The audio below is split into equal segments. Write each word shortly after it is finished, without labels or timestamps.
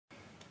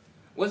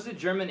Was the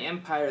German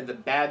Empire the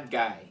bad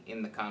guy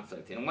in the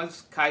conflict? And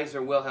was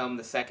Kaiser Wilhelm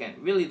II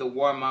really the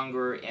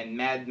warmonger and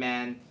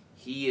madman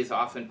he is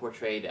often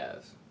portrayed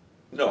as?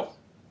 No.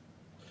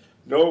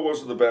 No, it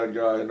wasn't the bad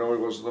guy. No, he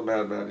wasn't the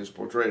madman he's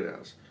portrayed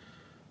as.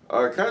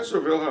 Kaiser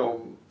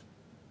Wilhelm,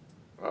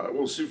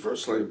 we'll see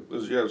firstly,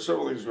 is you have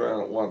several things going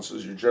on at once,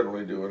 as you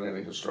generally do in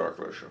any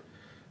historical issue.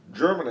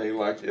 Germany,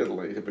 like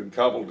Italy, had been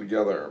cobbled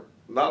together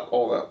not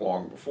all that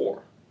long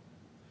before.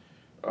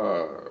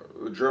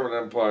 The German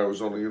Empire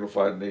was only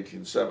unified in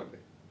 1870.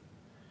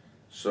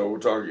 So we're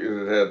talking,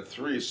 it had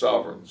three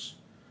sovereigns,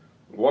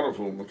 one of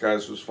whom, the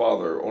Kaiser's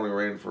father, only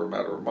reigned for a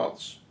matter of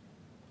months.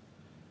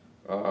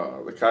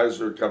 The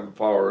Kaiser had come to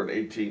power in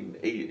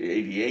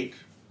 1888,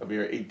 a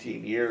mere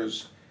 18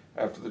 years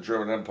after the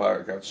German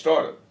Empire got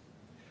started.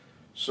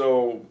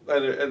 So,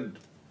 and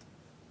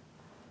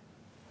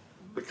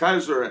the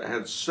Kaiser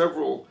had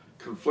several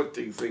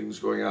conflicting things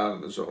going on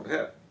in his own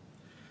head.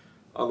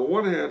 On the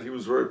one hand, he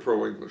was very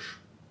pro-English.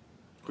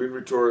 Queen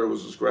Victoria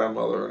was his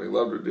grandmother, and he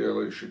loved her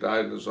dearly. She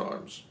died in his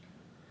arms.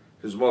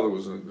 His mother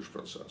was an English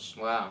princess.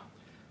 Wow.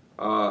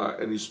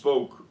 And he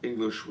spoke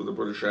English with a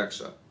British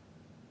accent.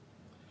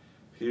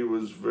 He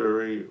was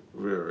very,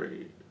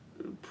 very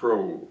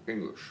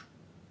pro-English.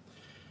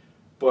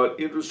 But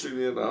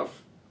interestingly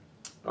enough,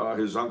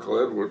 his uncle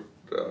Edward,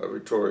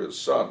 Victoria's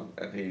son,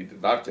 and he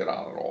did not get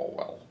on at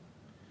all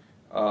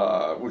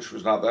well, which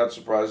was not that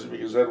surprising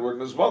because Edward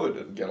and his mother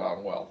didn't get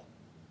on well.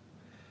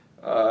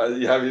 I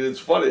mean, it's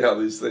funny how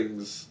these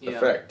things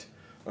affect,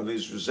 and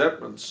these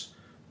resentments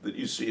that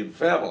you see in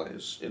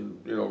families, in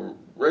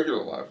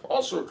regular life,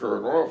 also occur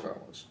in royal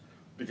families,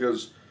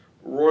 because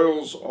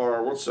royals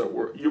are, what's that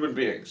word? Human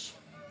beings.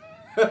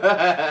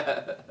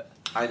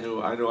 I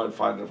knew I'd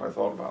find it if I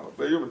thought about it.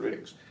 They're human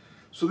beings.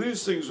 So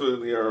these things were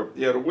in the air.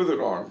 He had a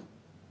withered arm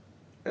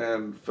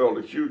and felt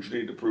a huge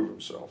need to prove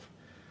himself.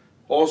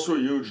 Also a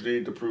huge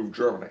need to prove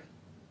Germany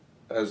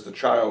as the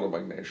child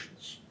among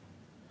nations,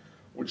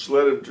 which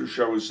led him to,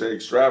 shall we say,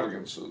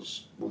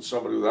 extravagances that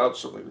somebody without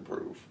something to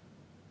prove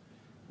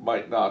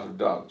might not have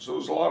done. So there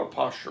was a lot of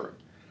posturing.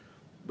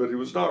 But he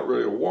was not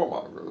really a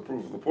warmonger, the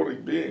proof of the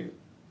pudding being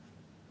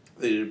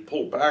that he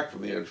pulled back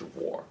from the edge of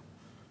war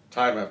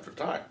time after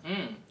time.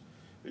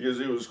 Because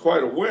he was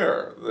quite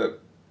aware that,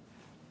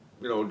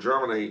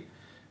 Germany,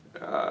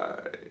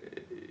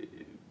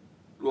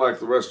 like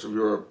the rest of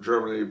Europe,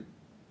 Germany,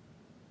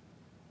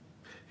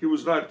 he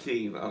was not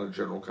keen on a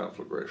general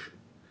conflagration.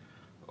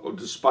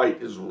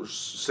 Despite his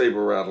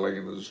saber rattling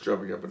and his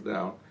jumping up and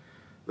down.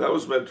 That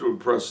was meant to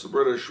impress the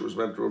British, was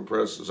meant to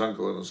impress his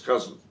uncle and his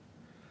cousin.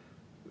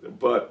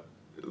 But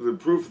the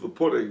proof of the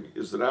pudding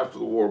is that after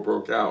the war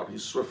broke out, he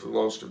swiftly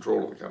lost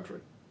control of the country.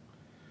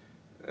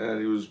 And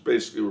he was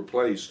basically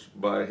replaced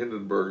by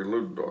Hindenburg and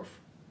Ludendorff.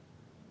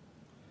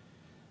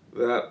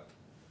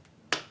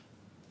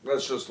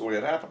 That's just the way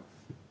it happened.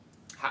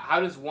 How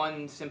does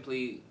one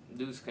simply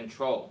lose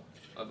control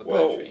of a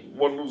Well, country?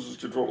 one loses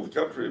control of the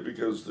country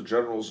because the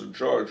generals in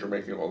charge are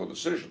making all the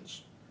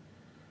decisions.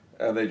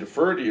 And they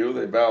defer to you,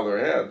 they bow their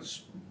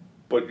heads,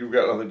 but you've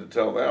got nothing to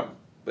tell them.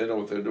 They know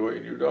what they're doing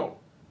and you don't.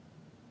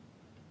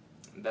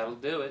 That'll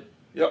do it.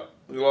 Yep,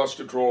 he lost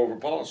control over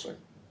policy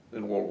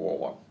in World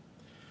War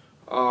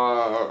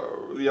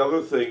I. The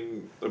other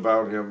thing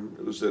about him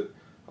is that,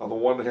 on the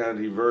one hand,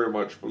 he very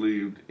much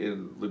believed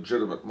in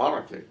legitimate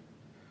monarchy.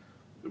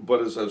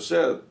 But as I've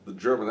said, the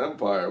German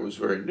Empire was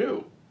very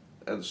new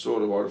and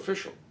sort of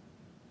artificial.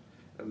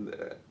 And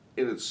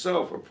in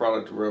itself, a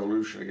product of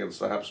revolution against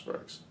the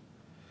Habsburgs.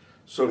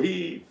 So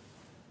there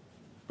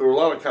were a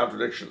lot of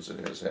contradictions in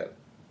his head.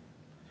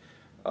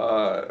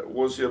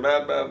 Was he a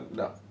madman?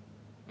 No.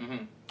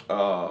 He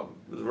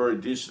was a very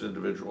decent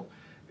individual.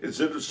 It's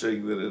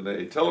interesting that in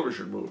a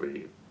television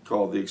movie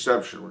called The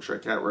Exception, which I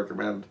can't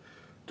recommend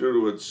due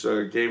to its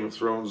Game of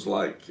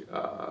Thrones-like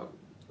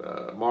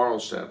moral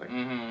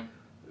standing,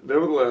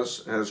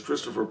 nevertheless has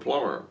Christopher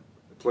Plummer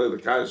play the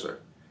Kaiser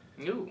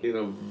in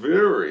a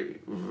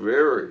very,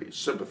 very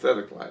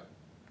sympathetic light.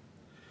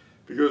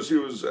 Because he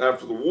was,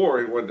 after the war,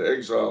 he went to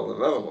exile in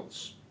the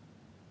Netherlands.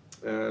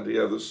 And he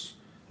had this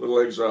little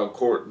exile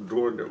court in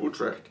Doorn near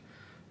Utrecht.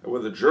 And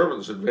when the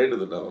Germans invaded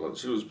the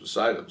Netherlands, he was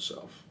beside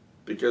himself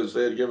because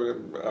they had given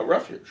him a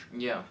refuge.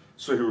 Yeah.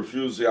 So he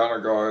refused the honor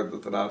guard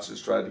that the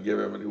Nazis tried to give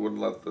him, and he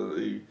wouldn't let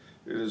in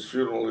his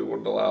funeral, he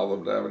wouldn't allow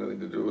them to have anything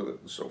to do with it,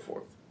 and so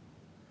forth.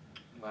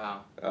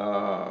 Wow.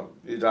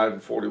 He died in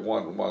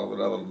 1941 while the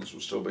Netherlands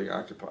was still being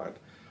occupied.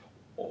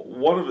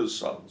 One of his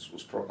sons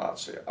was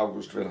pro-Nazi,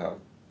 August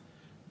Wilhelm,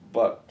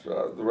 but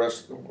the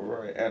rest of them were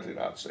very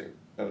anti-Nazi.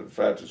 And in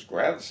fact, his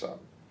grandson,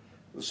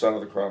 the son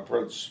of the Crown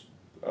Prince,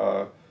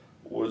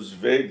 was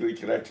vaguely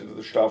connected to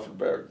the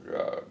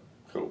Stauffenberg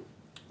coup.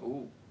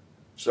 Ooh.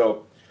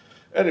 So,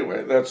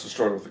 anyway, that's the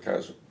story with the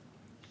Kaiser.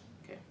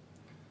 Okay.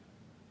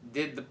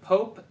 Did the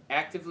Pope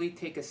actively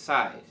take a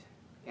side?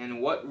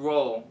 And what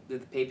role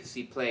did the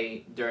papacy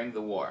play during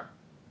the war?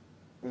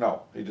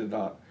 No, he did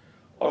not.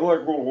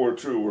 Unlike World War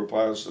II, where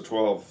Pius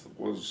XII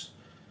was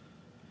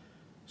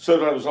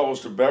sometimes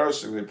almost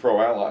embarrassingly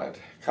pro-Allied,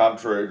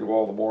 contrary to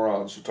all the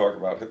morons who talk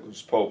about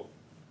Hitler's Pope,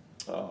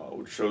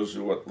 which shows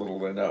you what little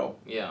they know.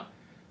 Yeah.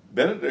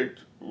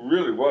 Benedict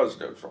really was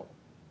neutral,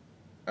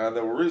 and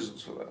there were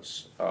reasons for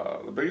this.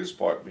 The biggest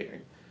part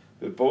being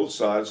that both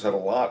sides had a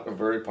lot of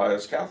very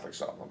pious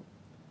Catholics on them,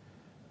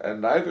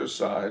 and neither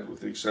side,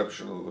 with the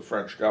exception of the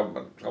French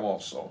government,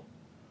 Clemenceau,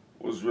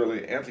 was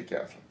really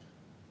anti-Catholic.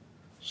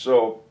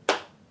 So,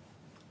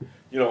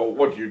 you know,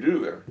 what do you do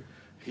there?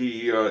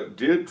 He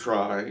did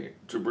try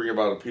to bring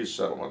about a peace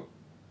settlement,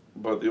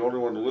 but the only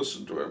one who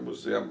listened to him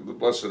was the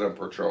Blessed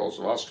Emperor Charles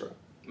of Austria.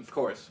 Of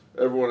course.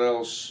 Everyone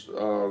else,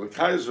 the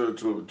Kaiser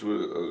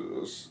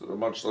to a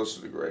much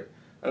lesser degree,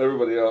 and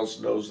everybody else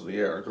nose in the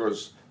air. Of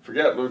course,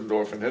 forget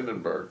Ludendorff and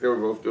Hindenburg. They were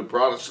both good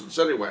Protestants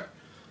anyway.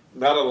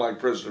 Not unlike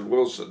President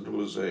Wilson, who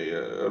was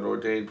an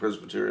ordained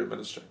Presbyterian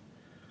minister.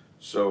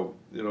 So,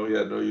 you know, he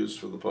had no use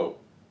for the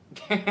Pope.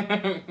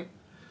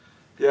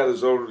 He had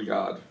his own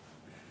God.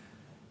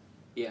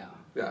 Yeah.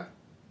 Yeah.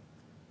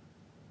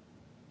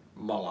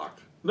 Moloch.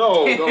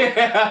 No,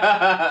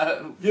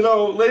 no. You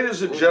know,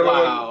 ladies and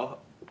gentlemen, Wow.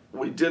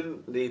 we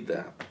didn't need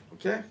that.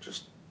 Okay?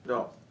 Just,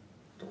 no.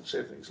 Don't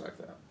say things like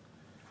that.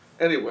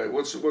 Anyway,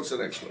 what's the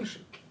next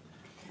question?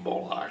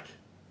 Moloch.